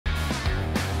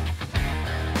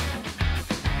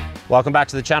Welcome back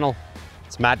to the channel.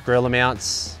 It's Matt Gorilla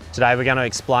Mounts. Today we're going to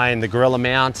explain the gorilla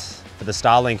mount for the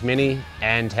Starlink Mini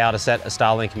and how to set a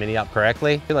Starlink Mini up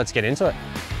correctly. Let's get into it.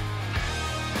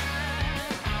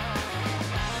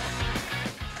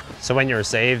 So when you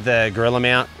receive the gorilla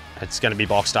mount, it's going to be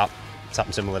boxed up,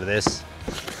 something similar to this.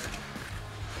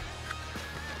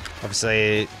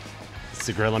 Obviously, it's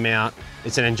the gorilla mount.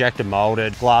 It's an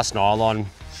injection-moulded glass nylon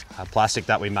plastic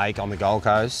that we make on the Gold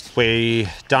Coast. We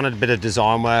done a bit of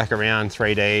design work around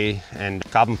 3D and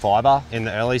carbon fibre in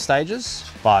the early stages,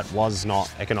 but was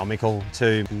not economical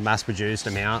to mass produce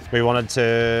a mount. We wanted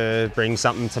to bring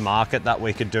something to market that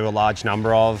we could do a large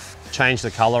number of, change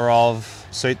the colour of,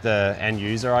 suit the end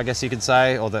user, I guess you could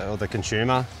say, or the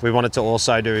consumer. We wanted to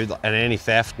also do an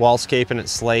anti-theft whilst keeping it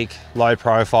sleek, low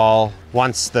profile.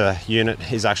 Once the unit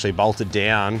is actually bolted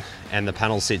down and the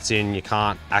panel sits in, you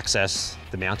can't access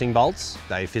the mounting bolts.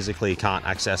 They physically can't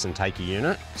access and take your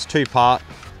unit. It's two-part,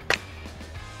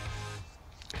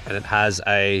 and it has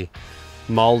a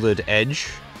moulded edge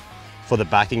for the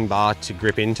backing bar to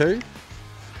grip into.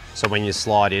 So when you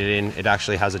slide it in, it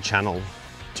actually has a channel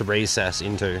to recess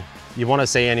into. You want to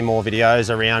see any more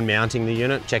videos around mounting the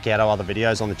unit, check out our other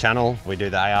videos on the channel. We do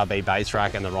the ARB base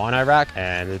rack and the Rhino rack,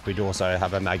 and we do also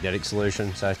have a magnetic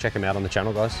solution, so check them out on the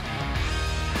channel, guys.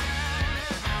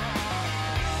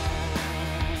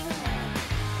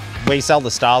 We sell the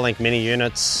Starlink Mini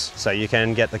units, so you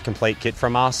can get the complete kit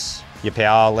from us. Your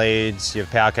power leads, your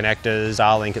power connectors,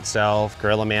 Starlink itself,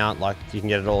 gorilla mount, like you can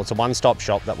get it all. It's a one-stop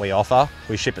shop that we offer.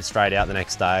 We ship it straight out the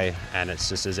next day, and it's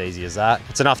just as easy as that.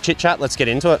 It's enough chit chat, let's get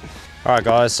into it. All right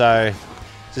guys, so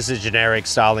this is a generic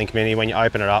Starlink Mini. When you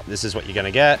open it up, this is what you're gonna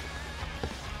get.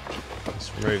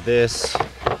 Let's remove this.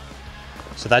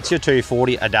 So that's your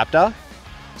 240 adapter.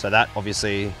 So that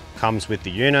obviously comes with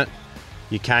the unit.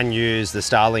 You can use the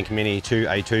Starlink Mini to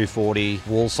a 240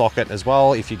 wall socket as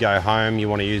well. If you go home, you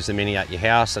want to use the Mini at your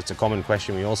house. That's a common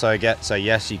question we also get. So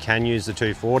yes, you can use the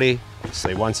 240.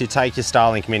 Obviously, once you take your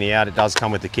Starlink Mini out, it does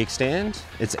come with the kickstand.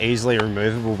 It's easily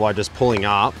removable by just pulling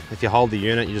up. If you hold the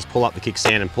unit, you just pull up the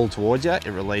kickstand and pull towards you, it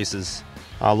releases.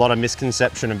 A lot of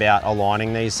misconception about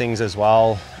aligning these things as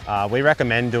well. We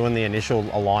recommend doing the initial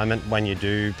alignment when you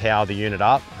do power the unit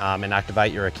up and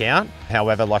activate your account.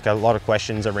 However, like a lot of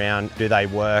questions around, do they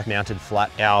work mounted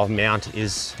flat? Our mount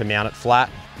is to mount it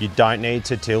flat. You don't need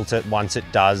to tilt it once it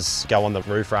does go on the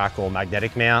roof rack or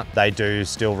magnetic mount. They do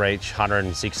still reach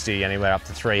 160, anywhere up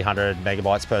to 300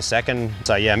 megabytes per second.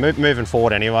 So yeah, moving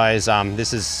forward anyways,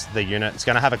 this is the unit. It's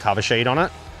gonna have a cover sheet on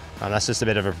it. That's just a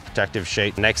bit of a protective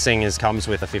sheet. Next thing comes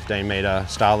with a 15-meter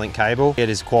Starlink cable. It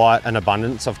is quite an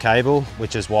abundance of cable,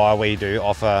 which is why we do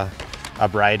offer a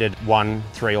braided 1,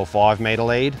 3 or 5 meter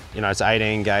lead. You know, it's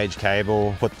 18 gauge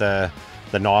cable. Put the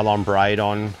nylon braid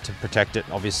on to protect it,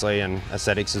 obviously, and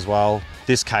aesthetics as well.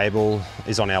 This cable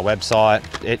is on our website.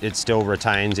 It still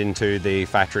retains into the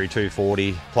factory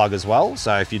 240 plug as well.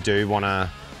 So if you do want a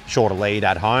shorter lead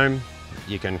at home,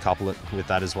 you can couple it with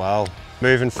that as well.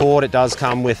 Moving forward, it does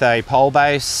come with a pole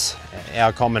base.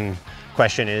 Our common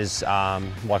question is,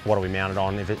 like, what do we mount it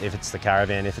on? If it's the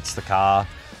caravan, if it's the car,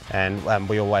 and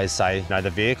we always say, you know, the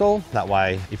vehicle. That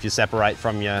way, if you separate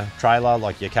from your trailer,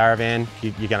 like your caravan,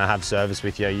 you're gonna have service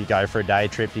with you. You go for a day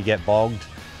trip, you get bogged,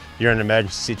 you're in an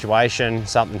emergency situation,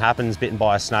 something happens, bitten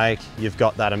by a snake, you've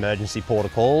got that emergency port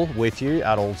of call with you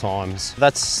at all times.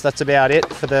 That's about it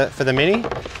for the Mini.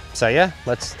 So yeah,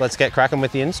 let's get cracking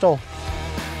with the install.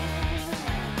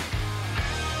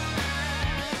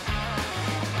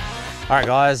 All right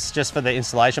guys, just for the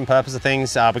installation purpose of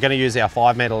things, we're gonna use our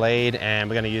 5-meter lead, and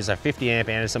we're gonna use a 50 amp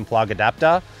Anderson plug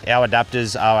adapter. Our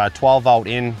adapters are a 12 volt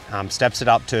in, steps it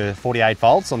up to 48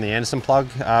 volts on the Anderson plug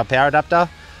power adapter.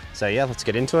 So yeah, let's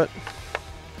get into it.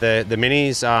 The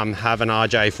Minis have an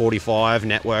RJ45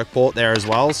 network port there as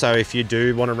well. So if you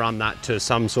do want to run that to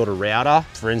some sort of router,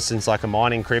 for instance, like a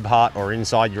mining crib hut or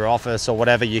inside your office or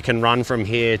whatever, you can run from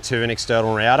here to an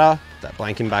external router. That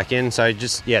blanking back in. So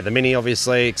just, yeah, the Mini,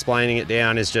 obviously, explaining it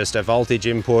down, is just a voltage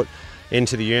input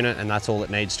into the unit, and that's all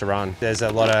it needs to run. There's a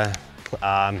lot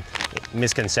of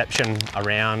misconception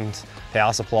around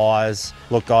power supplies.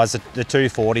 Look guys, the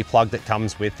 240 plug that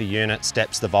comes with the unit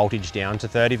steps the voltage down to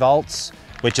 30 volts,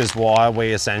 which is why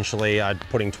we essentially are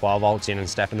putting 12 volts in and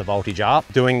stepping the voltage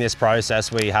up. Doing this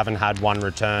process, we haven't had one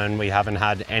return, we haven't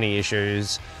had any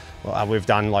issues. We've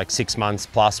done like 6 months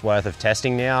plus worth of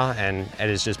testing now, and it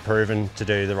has just proven to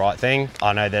do the right thing.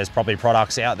 I know there's probably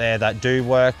products out there that do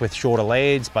work with shorter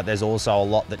leads, but there's also a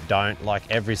lot that don't. Like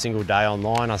every single day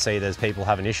online, I see there's people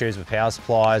having issues with power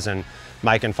supplies and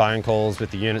making phone calls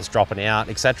with the units dropping out,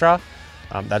 etc.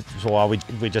 That's why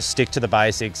we just stick to the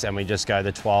basics and we just go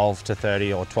the 12 to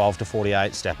 30 or 12 to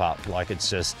 48 step up. Like, it's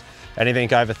just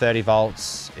anything over 30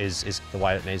 volts is the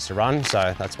way it needs to run.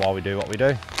 So that's why we do what we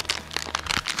do.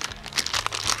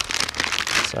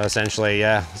 So essentially,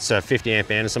 yeah, it's a 50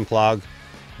 amp Anderson plug.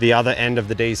 The other end of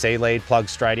the DC lead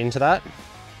plugs straight into that.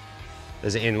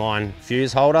 There's an inline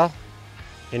fuse holder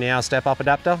in our step up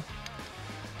adapter.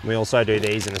 We also do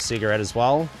these in a cigarette as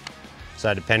well.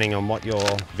 So depending on what your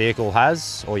vehicle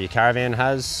has or your caravan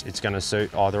has, it's going to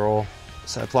suit either or.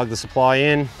 So plug the supply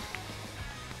in.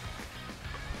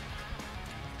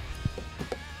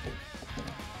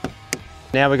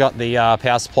 Now we've got the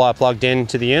power supply plugged in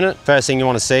to the unit. First thing you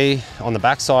want to see on the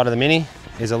back side of the Mini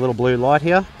is a little blue light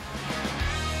here.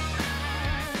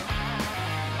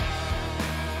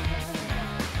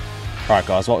 All right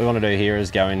guys, what we want to do here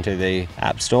is go into the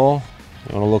App Store.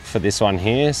 You want to look for this one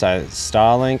here, so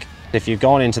Starlink. If you've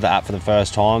gone into the app for the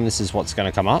first time, this is what's going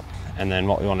to come up. And then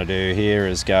what we want to do here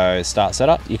is go Start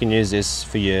Setup. You can use this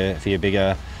for your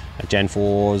bigger Gen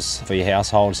 4s, for your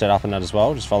household setup and that as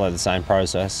well. Just follow the same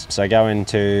process. So go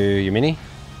into your Mini,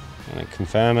 and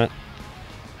confirm it.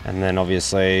 And then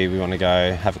obviously we want to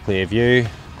go have a clear view.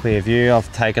 Clear view,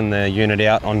 I've taken the unit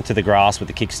out onto the grass with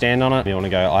the kickstand on it. You want to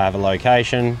go, I have a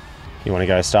location. You want to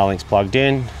go Starlink's plugged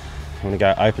in. You want to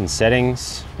go open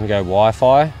settings, you want to go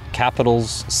Wi-Fi,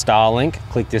 capitals Starlink,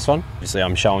 click this one. Obviously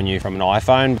I'm showing you from an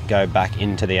iPhone, go back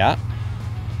into the app.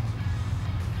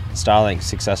 Starlink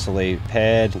successfully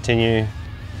paired, continue.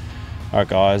 All right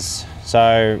guys,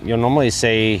 so you'll normally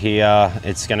see here,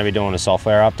 it's going to be doing a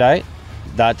software update.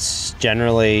 That's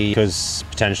generally because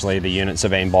potentially the units have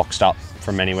been boxed up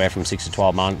from anywhere from 6 to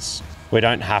 12 months. We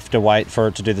don't have to wait for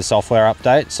it to do the software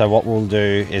update. So what we'll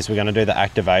do is we're going to do the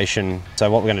activation.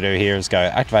 So what we're going to do here is go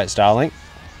activate Starlink.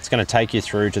 It's going to take you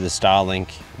through to the Starlink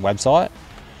website.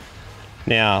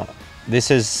 Now, this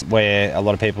is where a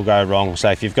lot of people go wrong. So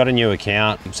if you've got a new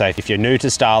account, so if you're new to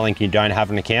Starlink, you don't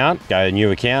have an account, go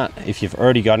new account. If you've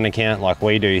already got an account like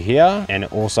we do here, and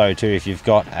also too, if you've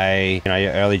got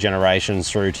your early generations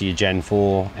through to your Gen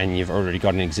 4 and you've already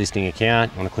got an existing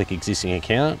account, you want to click existing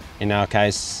account. In our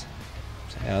case,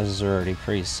 ours is already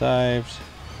pre-saved.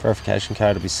 Verification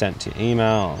code will be sent to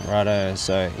email. Righto,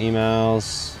 so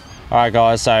emails. All right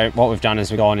guys, so what we've done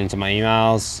is we've gone into my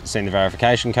emails, seen the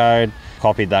verification code,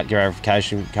 copied that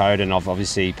verification code, and I've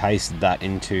obviously pasted that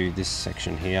into this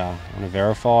section here. I want to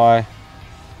verify.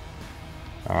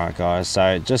 All right guys,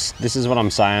 so this is what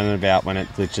I'm saying about when it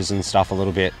glitches and stuff a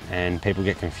little bit and people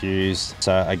get confused.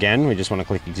 So again, we just want to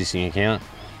click existing account.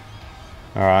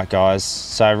 All right guys,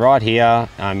 so right here,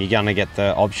 you're gonna get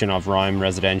the option of roam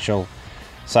residential.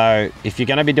 So if you're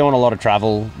gonna be doing a lot of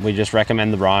travel, we just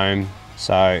recommend the roam.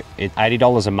 So it's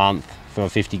 $80 a month for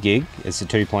 50 gig, it's the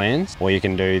 2 plans. Or you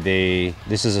can do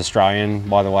this is Australian,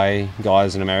 by the way,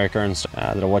 guys in America and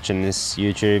that are watching this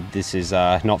YouTube. This is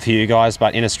not for you guys,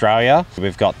 but in Australia,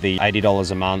 we've got the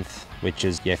 $80 a month, which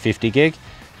is 50 gig.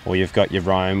 Or you've got your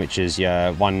roam, which is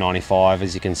your $195,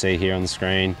 as you can see here on the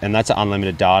screen. And that's an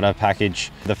unlimited data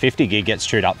package. The 50 gig gets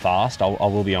chewed up fast, I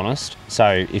will be honest.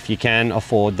 So if you can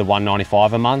afford the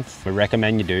 $195 a month, we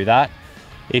recommend you do that.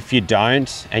 If you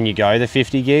don't, and you go the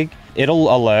 50 gig,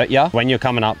 it'll alert you when you're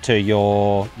coming up to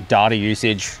your data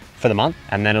usage for the month,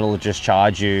 and then it'll just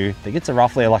charge you, I think it's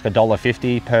roughly like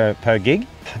 $1.50 per gig.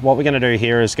 What we're gonna do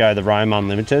here is go the roam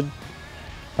unlimited.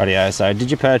 Rightio, so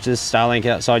did you purchase Starlink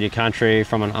outside your country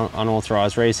from an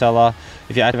unauthorized reseller?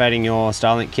 If you're activating your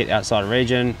Starlink kit outside a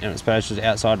region and it's purchased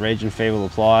outside region, fee will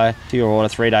apply to your order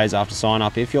 3 days after sign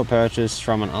up. If your purchase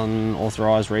from an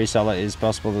unauthorized reseller is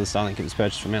possible, the Starlink kit is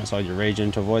purchased from outside your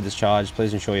region. To avoid this charge,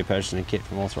 please ensure you're purchasing a kit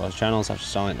from authorized channels such as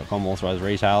Starlink.com authorized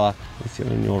retailer. If you're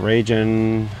in your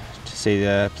region, to see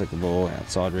the applicable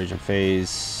outside region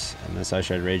fees and the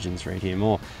associated regions, read here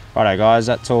more. Righto guys,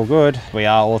 that's all good. We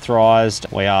are authorised.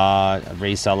 We are a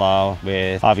reseller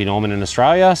with Harvey Norman in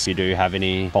Australia. So if you do have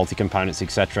any faulty components,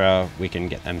 etc., we can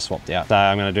get them swapped out. So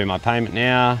I'm going to do my payment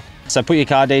now. So put your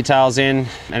card details in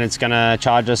and it's going to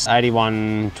charge us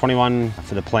 $81.21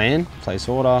 for the plan. Place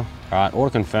order. All right,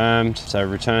 order confirmed. So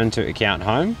return to account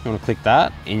home. You want to click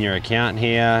that. In your account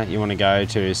here, you want to go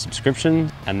to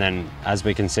subscription. And then as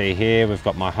we can see here, we've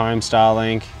got my home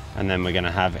Starlink. And then we're going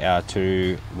to have our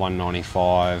 2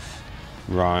 $195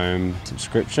 roam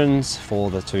subscriptions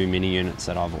for the 2 mini units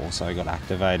that I've also got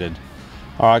activated.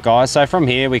 All right guys, so from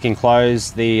here we can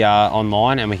close the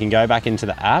online and we can go back into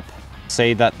the app.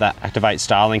 See that the activate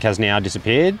Starlink has now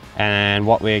disappeared, and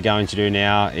what we're going to do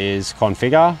now is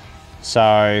configure.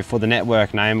 So for the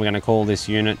network name, we're going to call this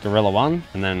unit Gorilla 1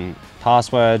 and then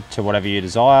password to whatever you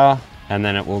desire, and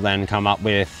then it will then come up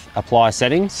with apply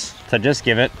settings. So just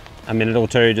give it a minute or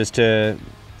two just to,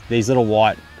 these little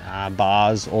white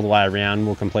bars all the way around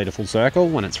will complete a full circle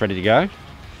when it's ready to go.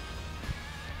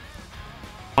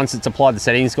 Once it's applied the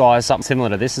settings, guys, something similar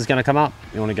to this is going to come up.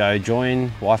 You want to go join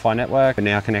Wi-Fi network. We're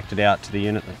now connected out to the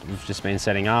unit that we've just been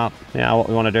setting up. Now what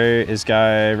we want to do is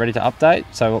go ready to update.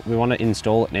 So we want to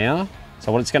install it now.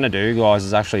 So what it's going to do, guys,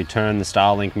 is actually turn the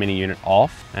Starlink Mini unit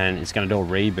off, and it's going to do a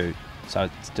reboot. So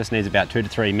it just needs about 2 to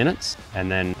 3 minutes,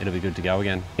 and then it'll be good to go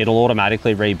again. It'll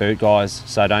automatically reboot, guys,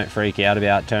 so don't freak out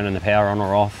about turning the power on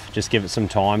or off. Just give it some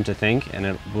time to think, and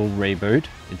it will reboot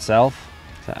itself.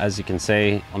 So as you can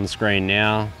see on the screen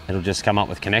now, it'll just come up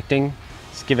with connecting.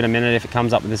 Just give it a minute. If it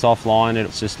comes up with this offline,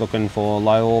 it's just looking for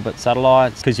low orbit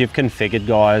satellites. Because you've configured,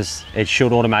 guys, it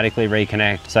should automatically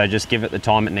reconnect. So just give it the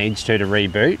time it needs to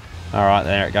reboot. All right,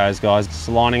 there it goes, guys. It's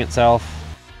aligning itself.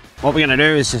 What we're gonna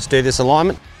do is just do this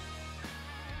alignment.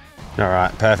 All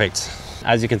right, perfect.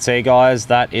 As you can see, guys,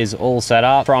 that is all set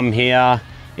up. From here,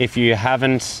 if you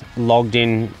haven't logged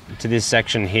in to this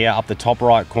section here, up the top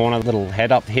right corner, little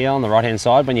head up here on the right hand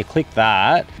side, when you click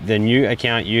that, the new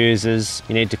account users,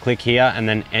 you need to click here and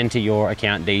then enter your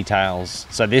account details.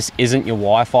 So this isn't your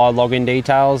Wi-Fi login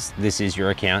details, this is your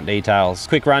account details.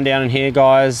 Quick rundown in here,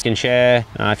 guys. You can share,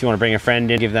 if you want to bring a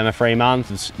friend in, give them a free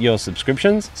month of your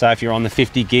subscriptions. So if you're on the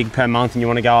 50 gig per month and you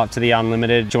want to go up to the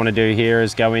unlimited, what you want to do here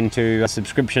is go into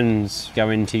subscriptions, go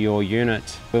into your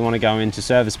unit. We want to go into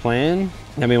service plan.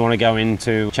 Then we want to go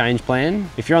into change plan.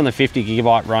 If you're on the 50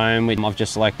 gigabyte roam, I've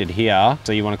just selected here.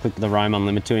 So you want to click the roam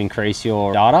unlimited to increase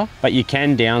your data, but you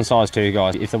can downsize too,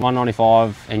 guys. If the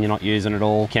 195 and you're not using it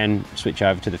all, you can switch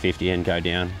over to the 50 and go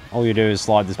down. All you do is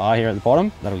slide this bar here at the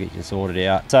bottom. That'll get you sorted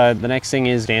out. So the next thing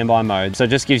is standby mode. So it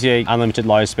just gives you unlimited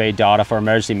low speed data for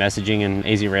emergency messaging and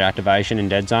easy reactivation in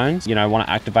dead zones. You know, want to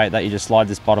activate that, you just slide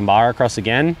this bottom bar across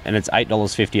again, and it's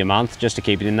 $8.50 a month just to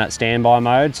keep it in that standby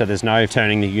mode. So there's no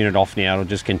turning the unit off now. It'll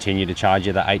just continue to charge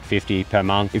you the $8.50 per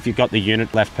month. If you've got the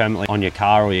unit left permanently on your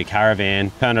car or your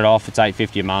caravan, turn it off. It's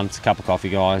 $8.50 a month. It's a cup of coffee,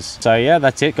 guys. So yeah,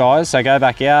 that's it, guys. So go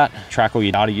back out, track all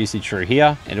your data usage through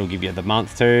here. It'll give you the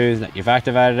month too that you've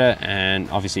activated it, and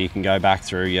obviously you can go back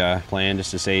through your plan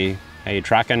just to see how you're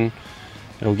tracking.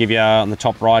 It'll give you on the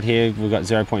top right here, we've got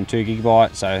 0.2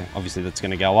 gigabyte. So obviously that's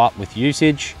going to go up with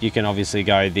usage. You can obviously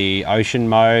go the ocean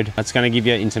mode. That's going to give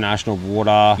you international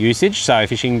water usage. So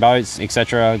fishing boats,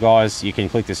 etc., guys, you can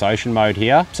click this ocean mode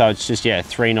here. So it's just, yeah,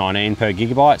 $3.19 per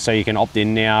gigabyte. So you can opt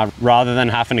in now rather than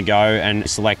having to go and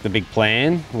select the big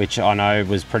plan, which I know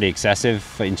was pretty excessive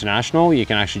for international. You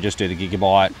can actually just do the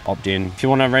gigabyte opt in. If you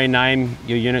want to rename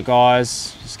your unit,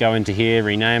 guys, just go into here,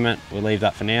 rename it. We'll leave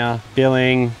that for now.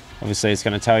 Billing. Obviously it's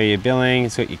going to tell you your billing.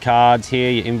 It's got your cards here,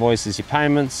 your invoices, your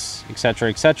payments, etc,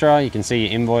 etc. You can see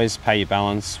your invoice, pay your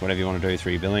balance, whatever you want to do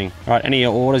through your billing. All right, any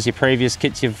of your orders, your previous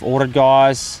kits you've ordered,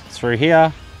 guys, through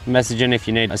here. Messaging if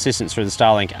you need assistance through the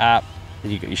Starlink app.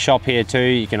 You've got your shop here too.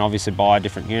 You can obviously buy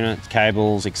different units,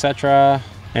 cables, etc.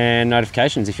 And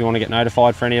notifications, if you want to get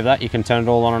notified for any of that, you can turn it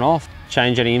all on and off.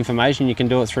 Change any information, you can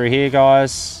do it through here,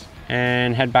 guys.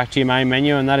 And head back to your main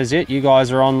menu, and that is it. You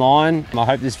guys are online. I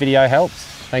hope this video helps.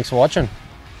 Thanks for watching.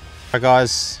 Alright,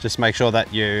 guys, just make sure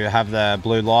that you have the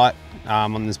blue light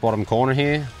on this bottom corner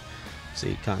here. So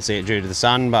you can't see it due to the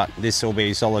sun, but this will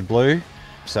be solid blue.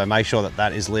 So make sure that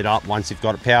that is lit up once you've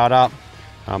got it powered up.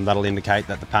 That'll indicate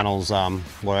that the panel's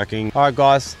working. Alright,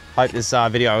 guys, hope this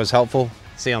video was helpful.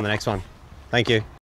 See you on the next one. Thank you.